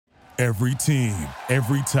Every team,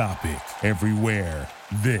 every topic, everywhere.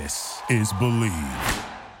 This is Believe.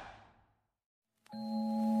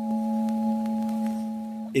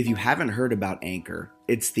 If you haven't heard about Anchor,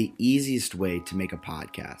 it's the easiest way to make a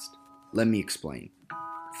podcast. Let me explain.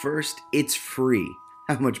 First, it's free.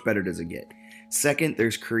 How much better does it get? Second,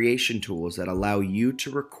 there's creation tools that allow you to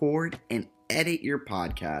record and edit your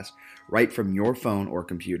podcast right from your phone or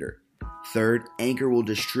computer. Third, Anchor will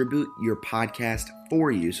distribute your podcast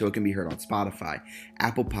for you so it can be heard on Spotify,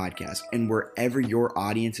 Apple Podcasts, and wherever your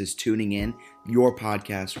audience is tuning in, your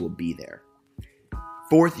podcast will be there.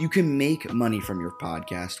 Fourth, you can make money from your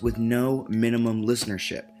podcast with no minimum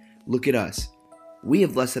listenership. Look at us. We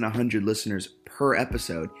have less than 100 listeners per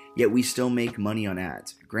episode, yet we still make money on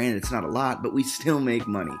ads. Granted, it's not a lot, but we still make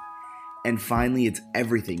money. And finally, it's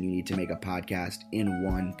everything you need to make a podcast in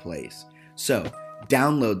one place. So,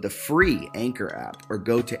 download the free Anchor app or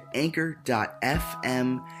go to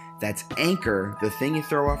anchor.fm. That's Anchor, the thing you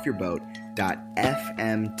throw off your boat,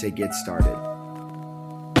 .fm to get started.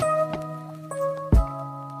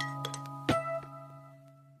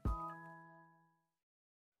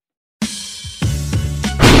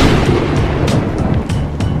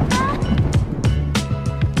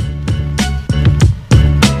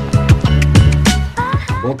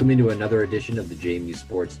 Welcome into another edition of the JMU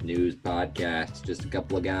Sports News Podcast. Just a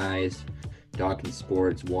couple of guys talking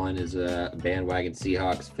sports. One is a bandwagon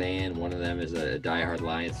Seahawks fan. One of them is a diehard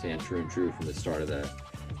Lions fan, true and true from the start of the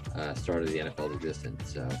NFL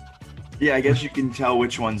existence. So, yeah, I guess you can tell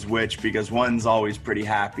which one's which because one's always pretty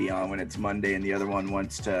happy on when it's Monday, and the other one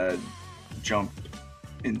wants to jump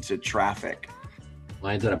into traffic.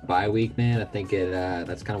 Lions had a bye week, man. I think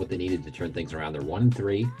that's kind of what they needed to turn things around. They're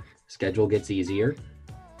 1-3. Schedule gets easier.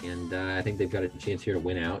 And I think they've got a chance here to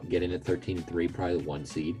win out, get in at 13-3, probably the 1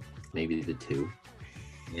 seed, maybe the 2.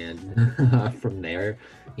 And from there,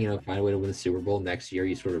 find a way to win the Super Bowl. Next year,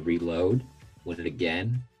 you sort of reload, win it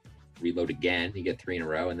again, reload again. You get 3 in a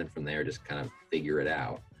row, and then from there, just kind of figure it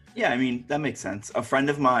out. Yeah, I mean, that makes sense. A friend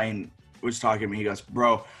of mine was talking to me. He goes,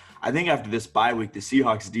 bro, I think after this bye week, the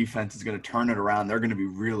Seahawks defense is going to turn it around. They're going to be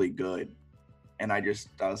really good. And I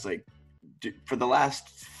was like, for the last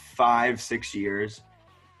 5-6 years,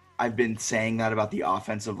 I've been saying that about the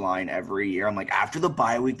offensive line every year. I'm like, after the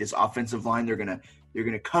bye week, this offensive line, they're gonna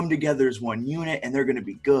come together as one unit and they're gonna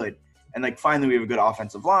be good. And like finally we have a good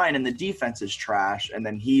offensive line and the defense is trash. And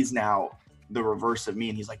then he's now the reverse of me.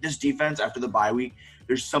 And he's like, this defense after the bye week,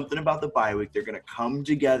 there's something about the bye week. They're gonna come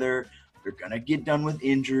together, they're gonna get done with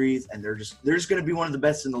injuries, and they're just gonna be one of the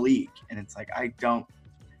best in the league. And it's like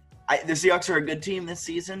the Seahawks are a good team this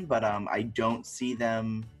season, but I don't see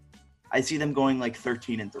them. I see them going like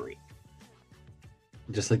 13-3.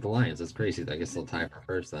 Just like the Lions. That's crazy. I guess they'll tie for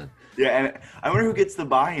first then. Yeah, and I wonder who gets the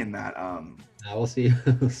bye in that. We'll see.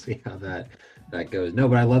 We'll see how that goes. No,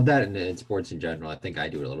 but I love that in sports in general. I think I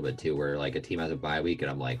do it a little bit too, where like a team has a bye week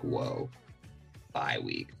and I'm like, whoa, bye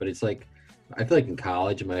week. But it's like, I feel like in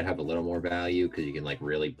college it might have a little more value because you can like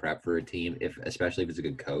really prep for a team, especially if it's a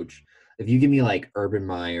good coach. If you give me like Urban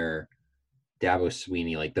Meyer, Dabo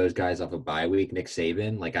Swinney, like those guys off a bye week, Nick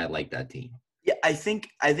Saban, like I like that team. Yeah, I think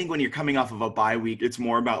when you're coming off of a bye week, it's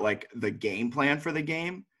more about like the game plan for the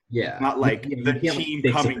game. Yeah. Not like the team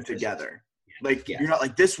coming together. Like you're not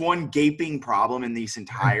like this one gaping problem in this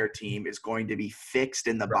entire team is going to be fixed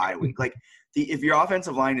in the bye week. Like if your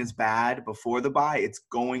offensive line is bad before the bye, it's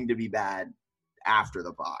going to be bad after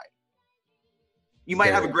the bye. You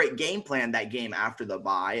might have a great game plan that game after the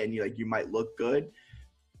bye and you might look good,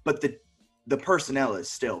 but the personnel is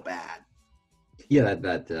still bad. Yeah,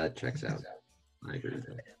 that checks out. I agree with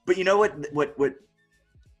that. But you know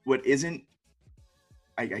what isn't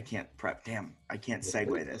 – I can't prep. Damn, I can't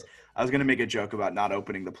segue this. I was going to make a joke about not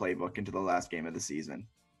opening the playbook into the last game of the season.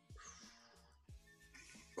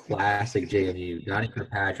 Classic JMU. Johnny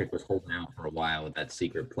Kirkpatrick was holding out for a while with that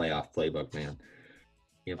secret playoff playbook, man.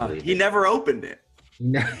 He never opened it.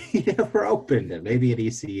 He never opened it. Maybe at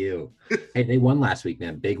ECU. Hey, they won last week,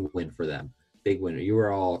 man. Big win for them. Big winner. You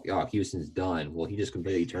were all, Houston's done. Well, he just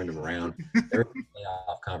completely turned them around. They're in a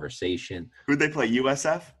playoff conversation. Who'd they play,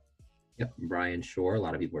 USF? Yep, Brian Shore. A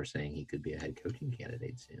lot of people are saying he could be a head coaching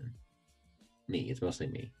candidate soon. Me. It's mostly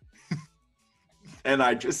me. And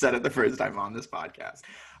I just said it the first time on this podcast.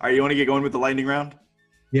 All right, you want to get going with the lightning round?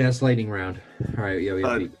 Yeah, it's lightning round. All right, we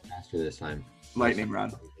have to be faster this time. Lightning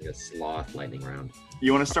round. Like a sloth lightning round.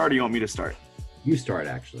 You want to start or you want me to start? You start,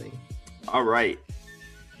 actually. All right.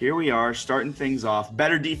 Here we are, starting things off.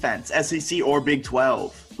 Better defense, SEC or Big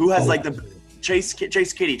 12? Who has the Chase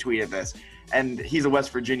Kitty tweeted this, and he's a West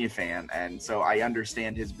Virginia fan, and so I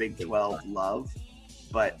understand his Big 12 love.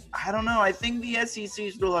 But I don't know. I think the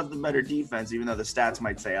SEC still has the better defense, even though the stats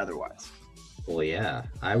might say otherwise. Well, yeah,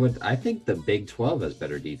 I think the Big 12 has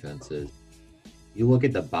better defenses. You look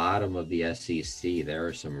at the bottom of the SEC, there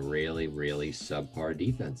are some really, really subpar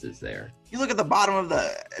defenses there. You look at the bottom of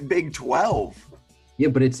the Big 12. Yeah,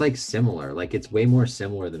 but it's like similar. Like it's way more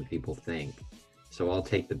similar than people think. So I'll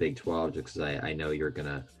take the Big 12 just because I know you're going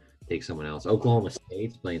to take someone else. Oklahoma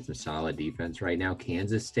State's playing some solid defense right now.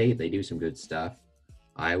 Kansas State, they do some good stuff.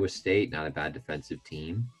 Iowa State, not a bad defensive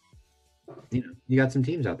team. You know, you got some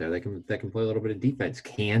teams out there that can play a little bit of defense.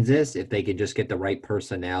 Kansas, if they could just get the right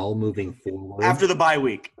personnel moving forward. After the bye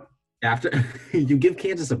week. After you give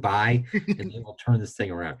Kansas a bye, and they will turn this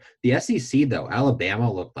thing around. The SEC, though,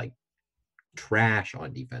 Alabama looked like trash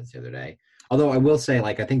on defense the other day. Although I will say,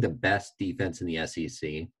 like, I think the best defense in the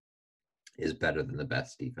SEC is better than the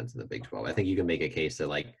best defense in the Big 12. I think you can make a case that,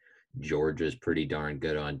 like, Georgia's pretty darn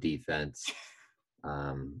good on defense.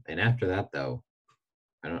 And after that, though,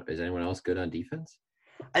 is anyone else good on defense?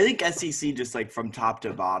 I think SEC just like from top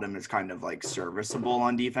to bottom is kind of like serviceable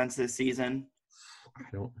on defense this season.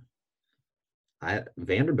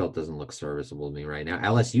 Vanderbilt doesn't look serviceable to me right now.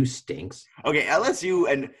 LSU stinks. Okay,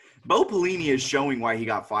 LSU and Bo Pelini is showing why he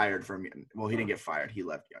got fired from. Well, he didn't get fired. He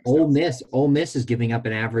left Youngstown. Ole Miss is giving up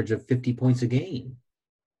an average of 50 points a game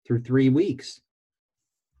through 3 weeks.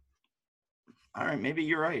 All right, maybe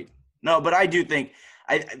you're right. No, but I do think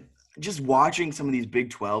I just watching some of these Big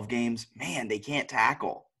 12 games, man, they can't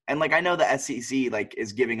tackle. And like I know the SEC like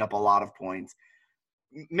is giving up a lot of points.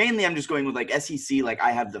 Mainly I'm just going with like SEC, like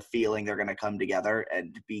I have the feeling they're going to come together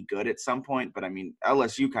and be good at some point, but I mean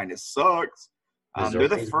LSU kind of sucks. They're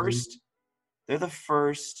the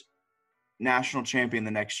first national champion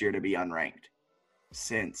the next year to be unranked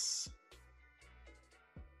since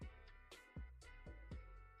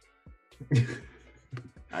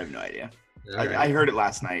I have no idea. Right. I heard it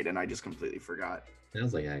last night, and I just completely forgot.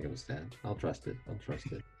 Sounds like a heck of a stat. I'll trust it.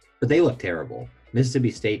 But they look terrible. Mississippi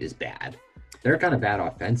State is bad. They're kind of bad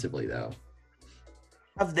offensively, though.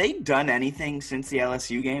 Have they done anything since the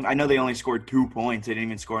LSU game? I know they only scored 2 points. They didn't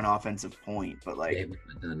even score an offensive point, but like they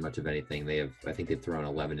haven't done much of anything. I think they've thrown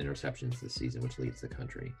 11 interceptions this season, which leads the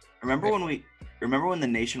country. Remember when the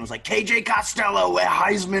nation was like, KJ Costello, a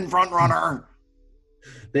Heisman front runner?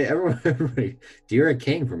 Everybody, Derek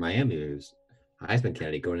King from Miami, who's Heisman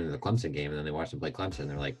candidate going into the Clemson game, and then they watched him play Clemson, and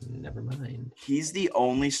they're like, never mind. He's the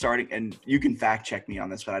only starting, and you can fact check me on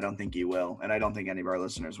this, but I don't think you will, and I don't think any of our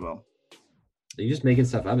listeners will. Are you just making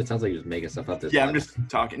stuff up? It sounds like you're just making stuff up. Yeah, I'm just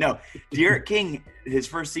talking. No, Derek King, his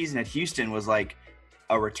first season at Houston was like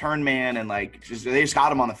a return man, and like they just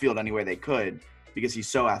got him on the field any way they could because he's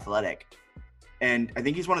so athletic. And I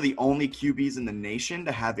think he's one of the only QBs in the nation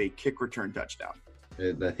to have a kick return touchdown.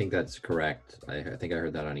 I think that's correct. I think I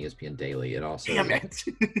heard that on ESPN Daily. It also. Damn it.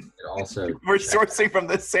 We're sourcing from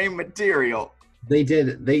the same material. Well,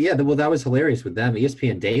 that was hilarious with them.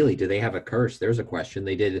 ESPN Daily, do they have a curse? There's a question.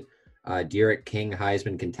 They did Derek King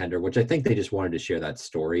Heisman contender, which I think they just wanted to share that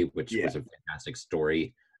story, which was a fantastic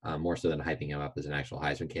story, more so than hyping him up as an actual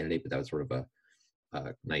Heisman candidate. But that was sort of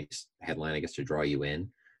a nice headline, I guess, to draw you in.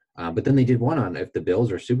 But then they did one on if the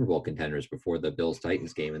Bills are Super Bowl contenders before the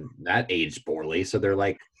Bills-Titans game, and that aged poorly. So they're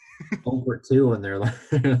like over 2 in their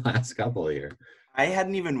last couple here. I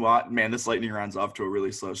hadn't even watched. Man, this lightning round's off to a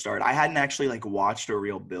really slow start. I hadn't actually like watched a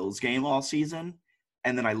real Bills game all season,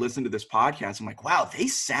 and then I listened to this podcast. I'm like, wow, they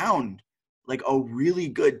sound like a really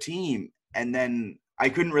good team. And then I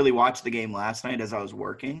couldn't really watch the game last night as I was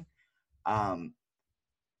working. I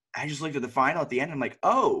just looked at the final at the end. I'm like,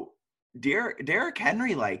 oh. Derrick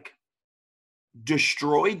Henry like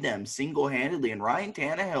destroyed them single-handedly, and Ryan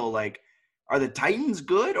Tannehill, like, are the Titans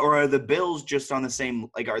good or are the Bills just on the same,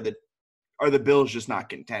 like, are the Bills just not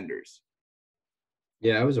contenders?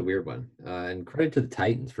 Yeah, it was a weird one. And credit to the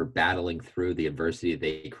Titans for battling through the adversity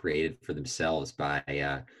they created for themselves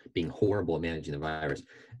by being horrible at managing the virus.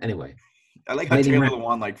 Anyway. I like how Taylor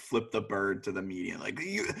Lewan like flipped the bird to the media. Like,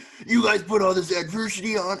 you guys put all this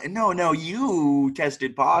adversity on. And no, you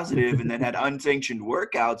tested positive and then had unsanctioned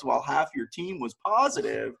workouts while half your team was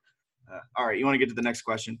positive. All right, you want to get to the next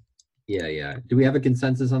question? Yeah. Do we have a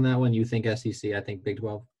consensus on that one? You think SEC, I think Big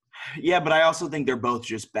 12? Yeah, but I also think they're both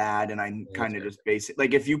just bad, and I'm kind of just basic.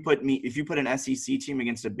 Like, if you put an SEC team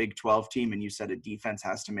against a Big 12 team and you said a defense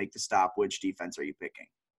has to make the stop, which defense are you picking?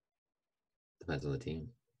 Depends on the team.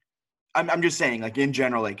 I'm just saying, like, in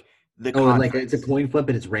general, like the like it's a coin flip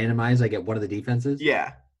and it's randomized. I get one of the defenses.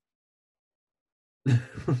 Yeah,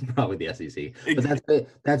 probably the SEC,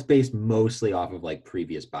 but that's based mostly off of like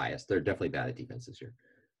previous bias. They're definitely bad at defense this year.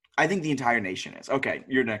 I think the entire nation is. Okay,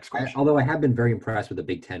 your next question. Although I have been very impressed with the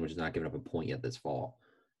Big Ten, which has not given up a point yet this fall.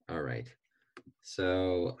 All right.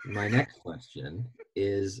 So my next question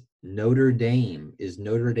is Notre Dame. Is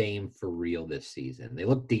Notre Dame for real this season? They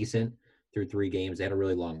look decent through 3 games. They had a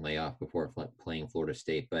really long layoff before playing Florida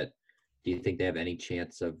State, but do you think they have any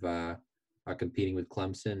chance of competing with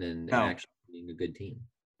Clemson and actually being a good team?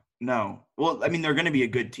 No. Well, I mean, they're going to be a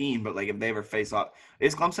good team, but like if they ever face off,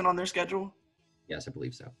 is Clemson on their schedule? Yes, I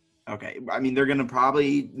believe so. Okay. I mean, they're going to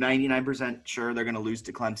probably 99% sure they're going to lose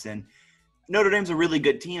to Clemson. Notre Dame's a really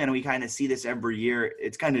good team, and we kind of see this every year.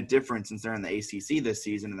 It's kind of different since they're in the ACC this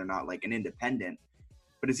season and they're not like an independent.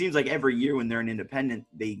 But it seems like every year when they're an independent,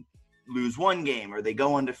 they lose one game or they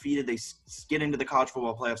go undefeated, they get into the college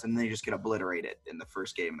football playoffs, and then they just get obliterated in the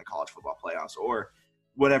first game in the college football playoffs or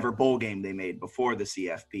whatever bowl game they made before the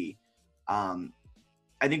CFP.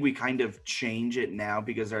 I think we kind of change it now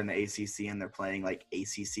because they're in the ACC and they're playing like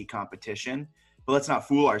ACC competition. But let's not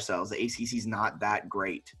fool ourselves. The ACC is not that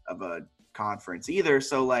great of a conference either.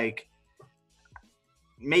 So like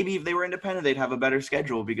maybe if they were independent, they'd have a better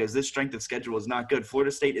schedule because this strength of schedule is not good.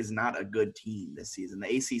 Florida State is not a good team this season.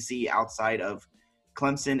 The ACC outside of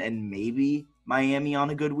Clemson and maybe Miami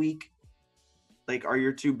on a good week, like are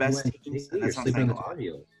your 2 best teams. And that's not saying a lot.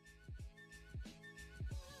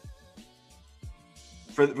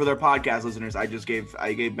 For their podcast listeners, I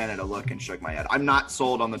gave Bennett a look and shook my head. I'm not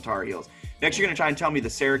sold on the Tar Heels. Next, you're going to try and tell me the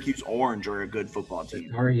Syracuse Orange are a good football team.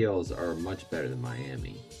 The Tar Heels are much better than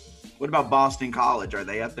Miami. What about Boston College? Are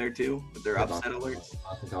they up there too with their upset alerts?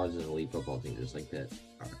 Boston College is an elite football team, just like Pitt.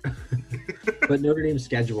 But Notre Dame's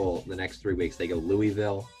schedule the next 3 weeks, they go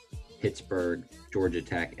Louisville, Pittsburgh, Georgia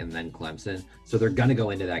Tech, and then Clemson. So they're going to go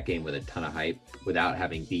into that game with a ton of hype without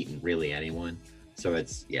having beaten really anyone. So I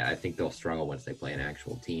think they'll struggle once they play an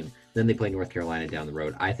actual team. Then they play North Carolina down the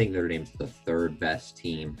road. I think Notre Dame's the 3rd best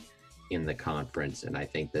team in the conference, and I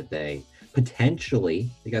think that they potentially,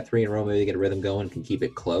 they got 3 in a row, maybe they get a rhythm going, can keep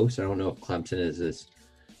it close. I don't know if Clemson is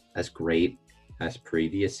as great as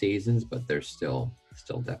previous seasons, but they're still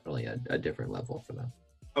definitely a different level for them.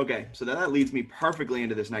 Okay, so that leads me perfectly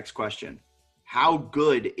into this next question. How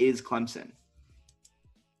good is Clemson?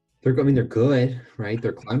 They're good, right?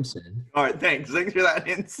 They're Clemson. All right, thanks for that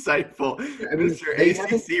insightful, Mr.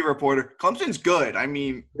 ACC reporter. Clemson's good. I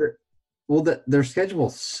mean, their schedule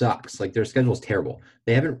sucks. Like their schedule is terrible.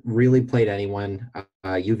 They haven't really played anyone.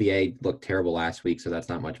 UVA looked terrible last week, so that's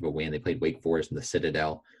not much of a win. They played Wake Forest in the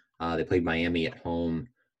Citadel. They played Miami at home.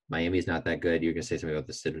 Miami's not that good. You're gonna say something about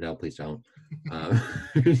the Citadel? Please don't.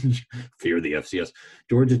 Fear the FCS.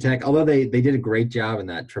 Georgia Tech, although they did a great job in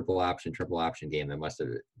that triple option game,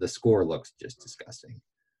 the score looks just disgusting.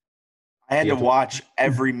 I had to watch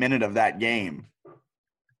every minute of that game.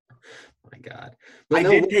 My God. I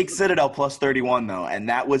did take Citadel plus 31 though, and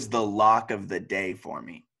that was the lock of the day for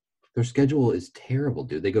me. Their schedule is terrible,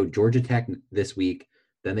 dude. They go Georgia Tech this week,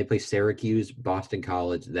 then they play Syracuse, Boston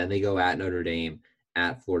College, then they go at Notre Dame,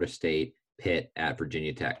 at Florida State, Pitt, at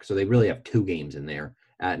Virginia Tech. So they really have 2 games in there,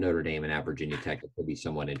 at Notre Dame and at Virginia Tech. It could be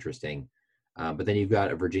somewhat interesting. But then you've got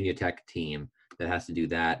a Virginia Tech team that has to do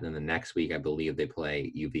that. And then the next week, I believe they play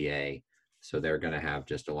UVA. So they're going to have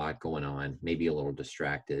just a lot going on, maybe a little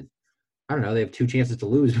distracted. I don't know. They have 2 chances to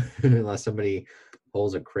lose unless somebody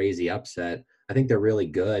pulls a crazy upset. I think they're really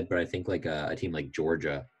good, but I think like a team like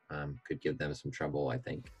Georgia could give them some trouble, I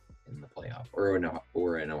think, in the playoff or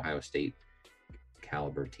an Ohio State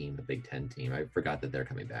caliber team, the Big Ten team. I forgot that they're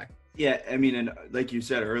coming back. Yeah, I mean, and like you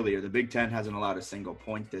said earlier, the Big Ten hasn't allowed a single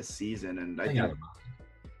point this season, and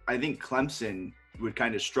I think Clemson would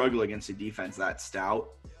kind of struggle against a defense that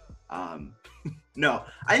stout. No,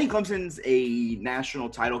 I think Clemson's a national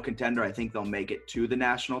title contender. I think they'll make it to the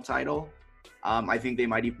national title. I think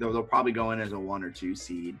they'll probably go in as a 1 or 2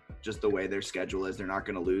 seed, just the way their schedule is. They're not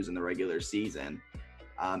going to lose in the regular season.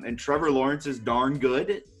 And Trevor Lawrence is darn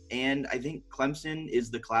good. And I think Clemson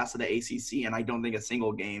is the class of the ACC, and I don't think a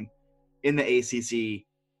single game in the ACC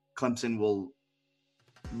Clemson will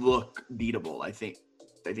look beatable. I think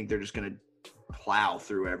they're just going to plow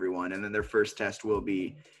through everyone, and then their first test will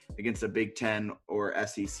be against a Big Ten or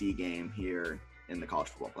SEC game here in the college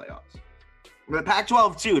football playoffs. The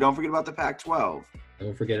Pac-12 too. Don't forget about the Pac-12.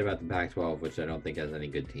 Don't forget about the Pac-12, which I don't think has any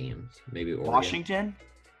good teams. Maybe Oregon. Washington?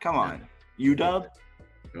 Come on. UW?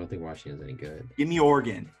 I don't think Washington's any good. Give me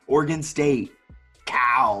Oregon. Oregon State.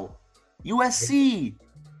 Cal. USC.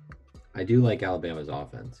 I do like Alabama's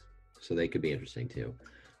offense, so they could be interesting too.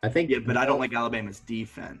 I think. Yeah, but I don't like Alabama's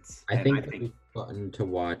defense. I think it's fun to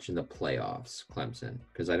watch in the playoffs, Clemson,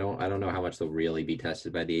 because I don't know how much they'll really be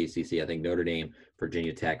tested by the ACC. I think Notre Dame,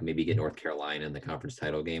 Virginia Tech, maybe get North Carolina in the conference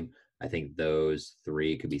title game. I think those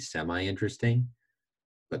three could be semi-interesting,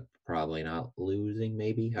 but probably not losing,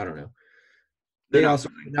 maybe. I don't know. They're They not also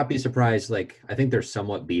would not be surprised. Like, I think they're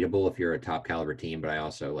somewhat beatable if you're a top caliber team, but I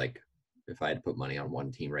also like if I had to put money on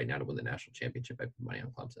one team right now to win the national championship, I'd put money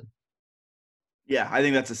on Clemson. Yeah, I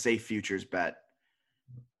think that's a safe futures bet.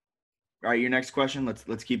 All right, your next question.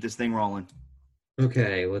 Let's keep this thing rolling.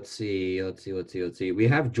 Okay, let's see. We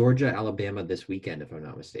have Georgia, Alabama this weekend, if I'm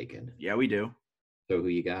not mistaken. Yeah, we do. So who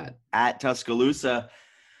you got? At Tuscaloosa,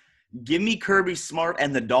 give me Kirby Smart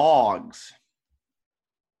and the Dogs.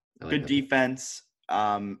 I like Good that. defense,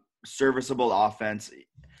 serviceable offense.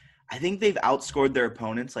 I think they've outscored their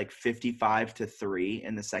opponents like 55-3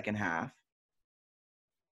 in the second half.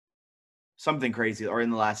 Something crazy, or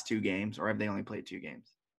in the last 2 games, or have they only played 2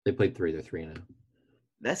 games? They played 3. They're 3-0.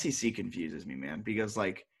 The SEC confuses me, man, because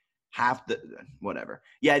like half the whatever.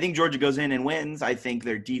 Yeah, I think Georgia goes in and wins. I think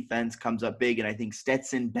their defense comes up big, and I think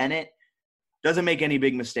Stetson Bennett doesn't make any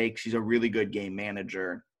big mistakes. She's a really good game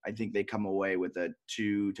manager. I think they come away with a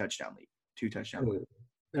 2-touchdown lead. 2-touchdown lead.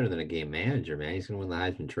 Better than a game manager, man. He's going to win the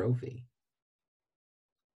Heisman Trophy.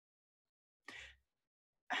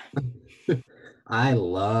 I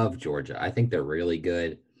love Georgia. I think they're really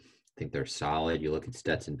good. I think they're solid. You look at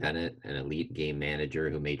Stetson Bennett, an elite game manager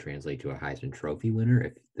who may translate to a Heisman Trophy winner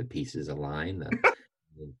if the pieces align, the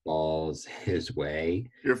falls his way.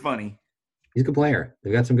 You're funny. He's a good player.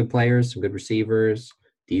 They've got some good players, some good receivers.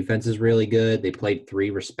 Defense is really good. They played 3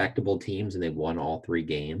 respectable teams, and they won all 3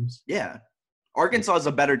 games. Yeah. Arkansas is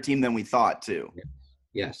a better team than we thought, too.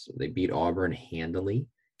 Yes, they beat Auburn handily.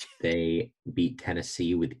 They beat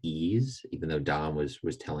Tennessee with ease, even though Dom was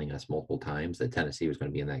telling us multiple times that Tennessee was going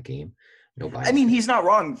to be in that game. Nobody. I mean, he's not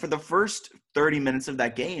wrong. For the first 30 minutes of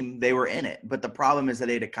that game, they were in it. But the problem is that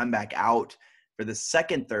they had to come back out for the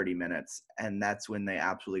second 30 minutes, and that's when they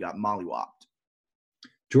absolutely got mollywopped.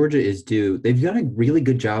 Georgia is due. They've done a really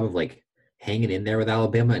good job of like hanging in there with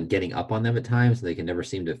Alabama and getting up on them at times, and they can never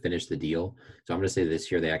seem to finish the deal. So I'm going to say this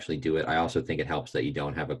year they actually do it. I also think it helps that you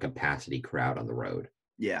don't have a capacity crowd on the road.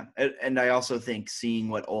 Yeah, and I also think seeing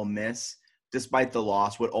what Ole Miss, despite the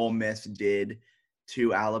loss, what Ole Miss did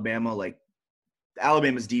to Alabama, like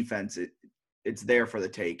Alabama's defense, it's there for the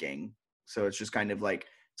taking. So it's just kind of like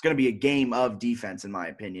it's going to be a game of defense, in my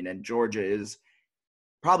opinion. And Georgia is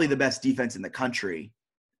probably the best defense in the country.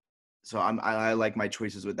 So I like my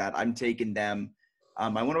choices with that. I'm taking them. I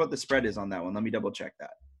wonder what the spread is on that one. Let me double check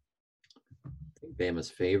that. I think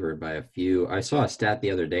Bama's favored by a few. I saw a stat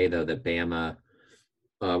the other day, though, that Bama –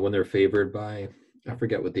 when they're favored by, I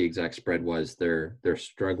forget what the exact spread was. They're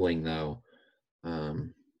struggling though.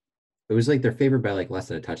 It was like they're favored by like less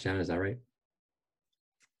than a touchdown. Is that right?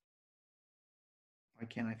 Why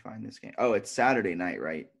can't I find this game? Oh, it's Saturday night,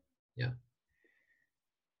 right? Yeah.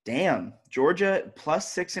 Damn, Georgia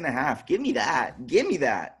plus 6.5. Give me that. Give me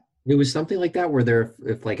that. It was something like that where they're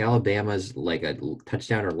if like Alabama's like a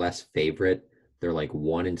touchdown or less favorite. They're like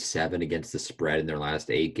 1-7 against the spread in their last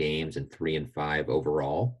 8 games and 3-5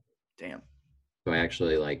 overall. Damn. So I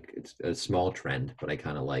actually like it's a small trend, but I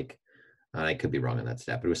kind of like. I could be wrong on that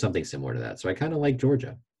stat, but it was something similar to that. So I kind of like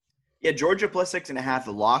Georgia. Yeah, Georgia plus 6.5,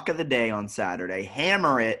 the lock of the day on Saturday.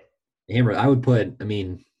 Hammer it. Hammer. I would put. I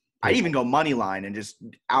mean, I'd even go money line and just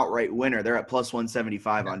outright winner. They're at plus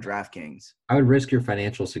 175 on DraftKings. I would risk your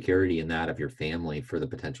financial security and that of your family for the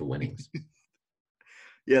potential winnings.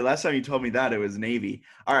 Yeah, last time you told me that, it was Navy.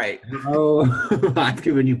 All right. Oh, I've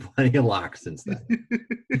given you plenty of locks since then.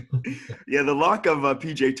 Yeah, the lock of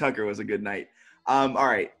PJ Tucker was a good night. All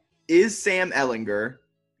right. Is Sam Ehlinger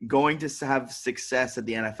going to have success at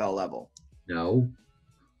the NFL level? No.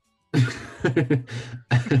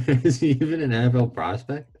 Is he even an NFL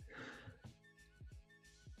prospect?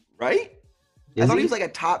 Right? I Is thought he he? was like a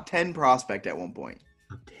top 10 prospect at one point.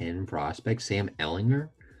 Top 10 prospect? Sam Ehlinger?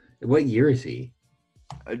 What year is he?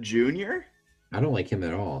 A junior? I don't like him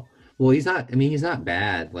at all. Well, he's not. I mean, he's not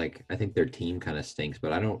bad. Like, I think their team kind of stinks,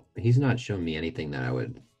 but he's not shown me anything that I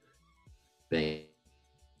would think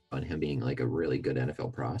on him being like a really good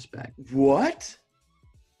NFL prospect. What?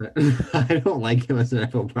 I don't like him as an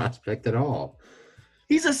NFL prospect at all.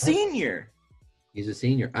 He's a senior. He's a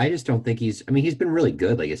senior. I just don't think he's been really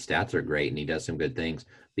good. Like, his stats are great and he does some good things.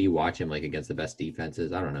 But you watch him like against the best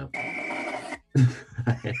defenses. I don't know.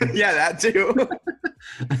 Yeah, that too.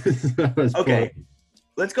 That was Okay. fun.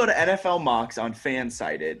 Let's go to NFL mocks on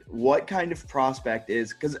Fansided. What kind of prospect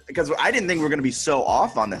is because I didn't think we were going to be so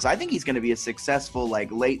off on this. I think he's going to be a successful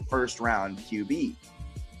like late first round QB.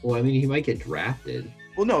 Well, I mean, he might get drafted,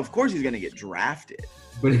 Well, no, of course he's going to get drafted.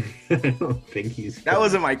 but I don't think he's. That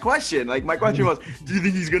wasn't my question. Like my question was, do you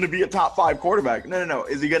think he's going to be a top 5 quarterback? No.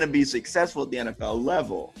 Is he going to be successful at the NFL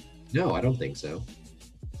level? No, I don't think so.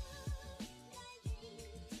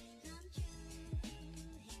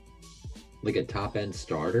 Like a top end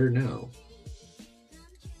starter? No.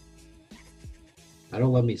 I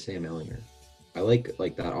don't love me Sam Ellinger. I like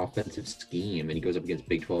that offensive scheme, and he goes up against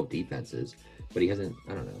Big 12 defenses, but he hasn't.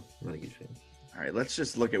 I don't know. I'm not a huge fan. All right, let's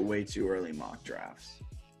just look at way too early mock drafts.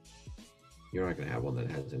 You're not going to have one that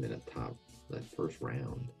has him in that first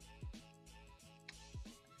round.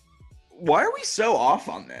 Why are we so off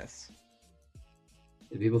on this?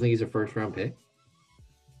 Do people think he's a first round pick?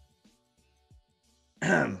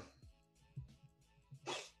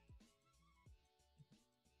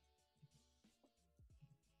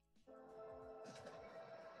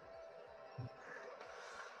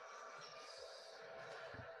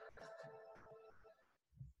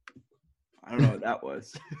 I don't know what that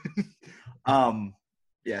was.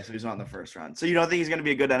 Yeah, so he's not in the first round. So you don't think he's going to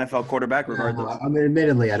be a good NFL quarterback regardless? I mean,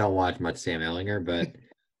 admittedly, I don't watch much Sam Ellinger, but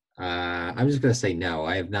I'm just going to say no.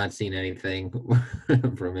 I have not seen anything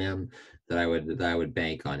from him that I would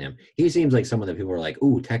bank on him. He seems like someone that people are like,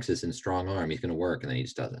 "Ooh, Texas and strong arm, he's going to work," and then he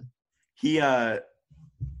just doesn't. I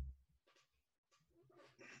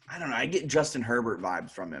don't know. I get Justin Herbert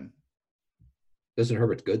vibes from him. Justin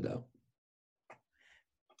Herbert's good though.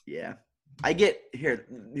 Yeah.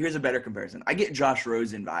 Here's a better comparison. I get Josh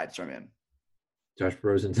Rosen vibes from him. Josh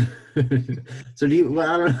Rosen. So do you? Well,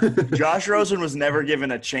 I don't know. Josh Rosen was never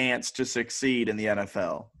given a chance to succeed in the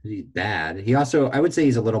NFL. He's bad. He also, I would say,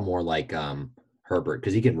 he's a little more like Herbert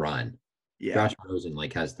because he can run. Yeah. Josh Rosen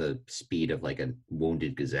has the speed of like a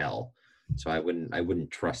wounded gazelle, so I wouldn't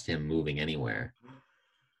trust him moving anywhere.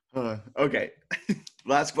 Okay.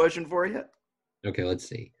 Last question for you. Okay, let's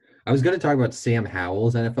see. I was going to talk about Sam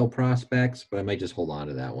Howell's NFL prospects, but I might just hold on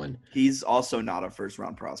to that one. He's also not a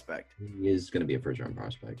first-round prospect. He is going to be a first-round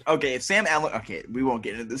prospect. Okay, if Sam Allen – okay, we won't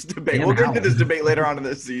get into this debate. Sam We'll get into Howell. this debate later on in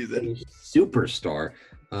this season. Superstar.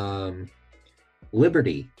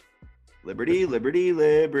 Liberty. Liberty, Liberty,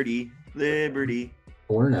 Liberty, Liberty.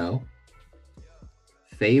 4-0.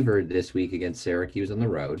 Favored this week against Syracuse on the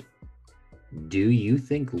road. Do you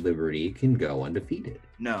think Liberty can go undefeated?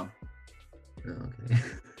 No. Oh, okay.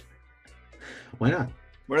 Why not?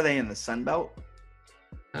 What are they in, the Sun Belt?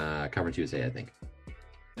 Conference USA, I think.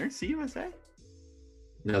 They're in CUSA?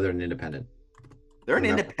 No, they're an independent. They're an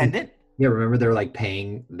Remember- independent? Yeah, remember they're like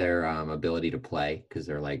paying their ability to play because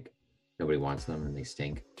they're like nobody wants them and they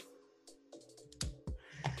stink.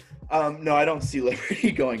 No, I don't see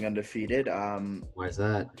Liberty going undefeated. Why is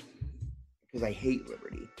that? Because I hate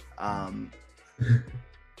Liberty. I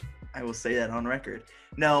will say that on record.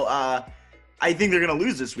 No, I think they're going to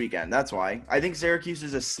lose this weekend. That's why. I think Syracuse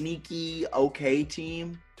is a sneaky, okay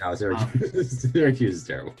team. No, Syracuse is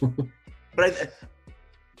terrible. But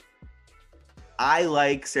I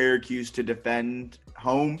like Syracuse to defend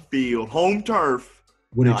home field, home turf.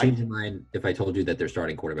 Would No, it change your mind if I told you that their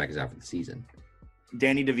starting quarterback is out for the season?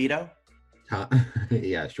 Danny DeVito?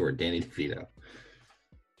 Yeah, sure. Danny DeVito.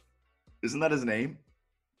 Isn't that his name?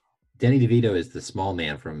 Danny DeVito is the small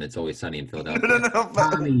man from It's Always Sunny in Philadelphia.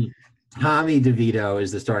 No. Tommy DeVito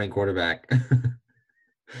is the starting quarterback.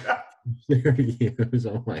 Syracuse.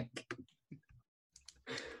 I'm like,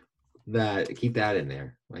 keep that in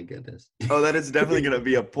there. My goodness. Oh, that is definitely going to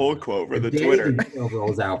be a pull quote for the If Danny Twitter. DeVito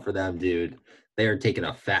rolls out for them, dude. They are taking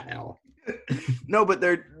a fat L. No, but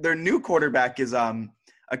their new quarterback is a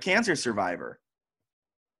cancer survivor.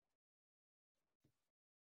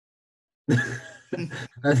 I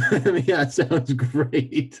mean, that sounds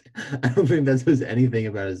great. I don't think that says anything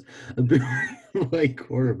about his ability to play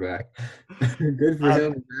quarterback. Good for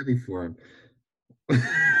him. I'm happy for him.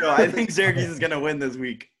 No, I think Syracuse is going to win this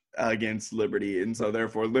week against Liberty, and so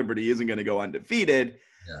therefore Liberty isn't going to go undefeated.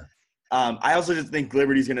 Yeah. I also just think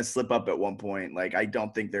Liberty's going to slip up at one point. Like, I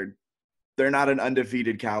don't think they're not an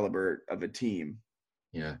undefeated caliber of a team.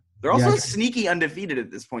 Yeah. They're also Yeah, sneaky undefeated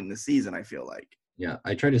at this point in the season, I feel like. Yeah,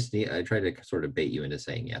 I try to sort of bait you into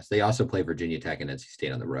saying yes. They also play Virginia Tech and NC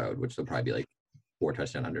State on the road, which will probably be like 4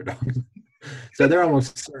 touchdown underdogs. So they're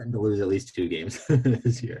almost certain to lose at least 2 games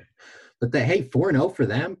this year. But hey, 4-0 for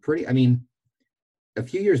them, pretty. I mean, a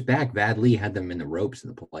few years back, Vad Lee had them in the ropes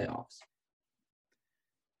in the playoffs.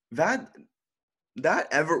 That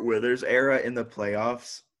Everett Withers era in the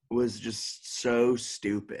playoffs was just so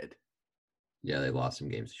stupid. Yeah, they lost some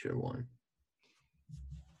games they should have won.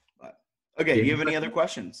 Okay, Yeah, do you have any other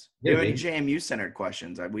questions? Do Yeah, you have any JMU-centered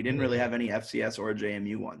questions? We didn't really have any FCS or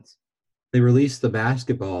JMU ones. They released the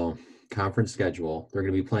basketball conference schedule. They're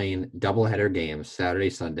going to be playing doubleheader games Saturday,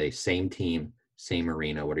 Sunday, same team, same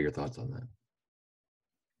arena. What are your thoughts on that?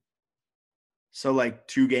 So, like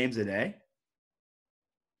 2 games a day?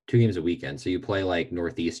 2 games a weekend. So you play like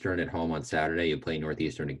Northeastern at home on Saturday. You play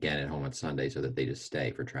Northeastern again at home on Sunday so that they just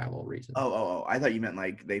stay for travel reasons. Oh. I thought you meant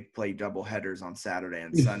like they play double headers on Saturday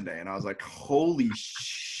and Sunday. And I was like, holy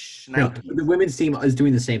No, the women's team is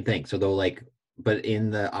doing the same thing. So they'll like, but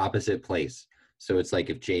in the opposite place. So it's like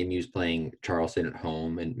if JMU's playing Charleston at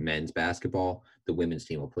home in men's basketball, the women's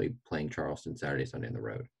team will playing Charleston Saturday, Sunday on the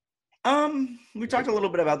road. We talked a little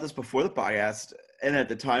bit about this before the podcast, and at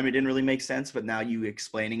the time it didn't really make sense, but now you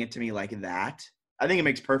explaining it to me like that, I think it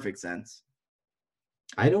makes perfect sense.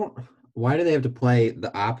 Why do they have to play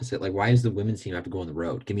the opposite? Like, why does the women's team have to go on the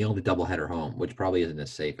road? Give me all the doubleheader home, which probably isn't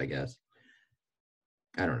as safe, I guess.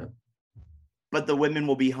 I don't know. But the women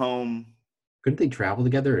will be home. Couldn't they travel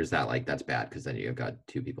together, or is that like, that's bad because then you've got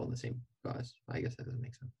 2 people in the same bus? I guess that doesn't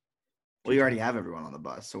make sense. Well, you already have everyone on the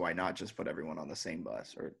bus, so why not just put everyone on the same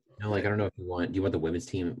bus? Or no, like I don't know if do you want the women's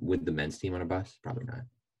team with the men's team on a bus? Probably not.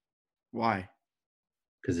 Why?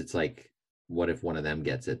 Because it's like, what if one of them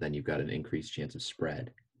gets it? Then you've got an increased chance of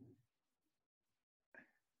spread.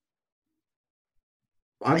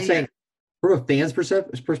 I'm saying, from a fan's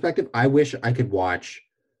perspective, I wish I could watch.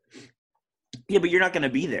 Yeah, but you're not going to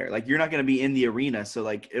be there. Like, you're not going to be in the arena, so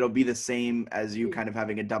like it'll be the same as you kind of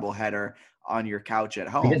having a double header on your couch at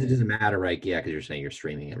home. I guess it doesn't matter, right? Yeah, because you're saying you're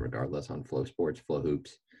streaming it regardless on Flow Sports, Flow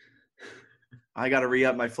Hoops. I got to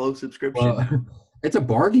re-up my Flow subscription. Well, it's a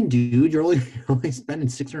bargain, dude. You're only spending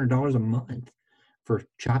 $600 a month for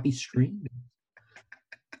choppy streaming.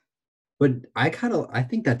 But I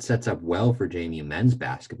think that sets up well for JMU men's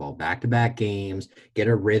basketball. Back-to-back games, get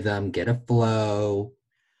a rhythm, get a flow.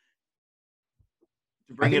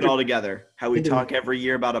 To bring it all together, how we talk every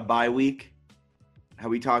year about a bye week. How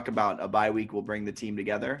we talk about a bye week will bring the team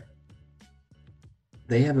together.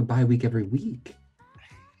 They have a bye week every week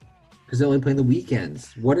because they only play the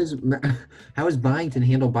weekends. How is Byington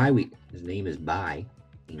handle bye week? His name is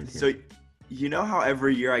Byington. So, you know how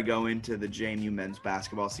every year I go into the JMU men's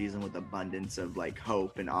basketball season with abundance of like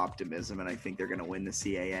hope and optimism, and I think they're going to win the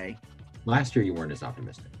CAA. Last year you weren't as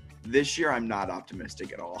optimistic. This year I'm not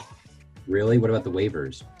optimistic at all. Really? What about the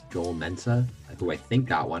waivers? Joel Mensah, who I think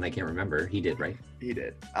got one. I can't remember. He did, right? He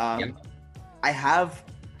did. Yep.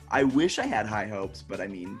 I wish I had high hopes, but I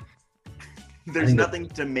mean, there's nothing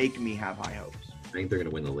to make me have high hopes. I think they're going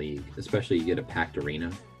to win the league, especially you get a packed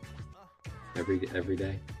arena every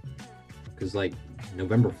day. Because like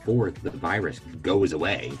November 4th, the virus goes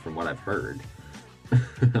away from what I've heard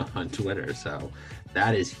on Twitter. So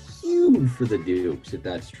that is huge for the Dukes if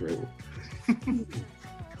that's true. Can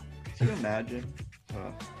you imagine?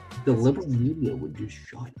 The liberal media would just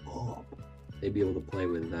shut up. They'd be able to play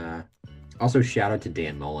with. Also, shout out to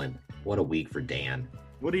Dan Mullen. What a week for Dan.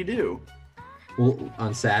 What did he do? Well,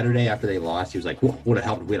 on Saturday after they lost, he was like, "Would have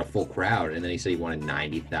helped if we had a full crowd." And then he said he wanted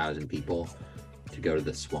 90,000 people to go to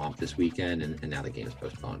the Swamp this weekend, and now the game is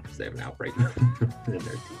postponed because they have an outbreak in their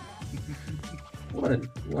team.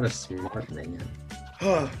 What a smart man.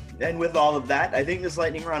 And with all of that, I think this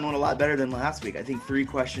lightning round went a lot better than last week. I think 3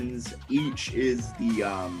 questions each is the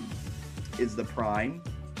prime.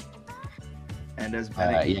 And as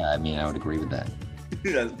Bennett, yeah, I mean, I would agree with that.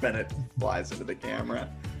 As Bennett flies into the camera,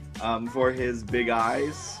 for his big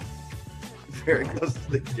eyes, very close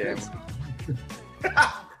to the camera.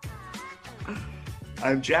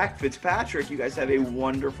 I'm Jack Fitzpatrick. You guys have a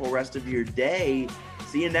wonderful rest of your day.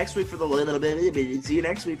 See you next week for the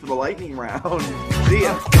lightning round. See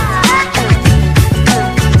ya.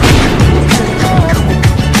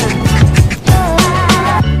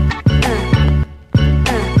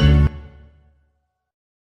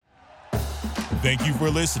 Thank you for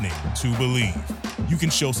listening to Believe. You can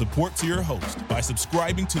show support to your host by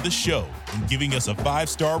subscribing to the show and giving us a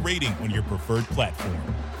 5-star rating on your preferred platform.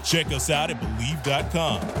 Check us out at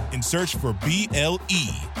Believe.com and search for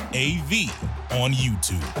BLEAV on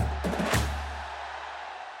YouTube.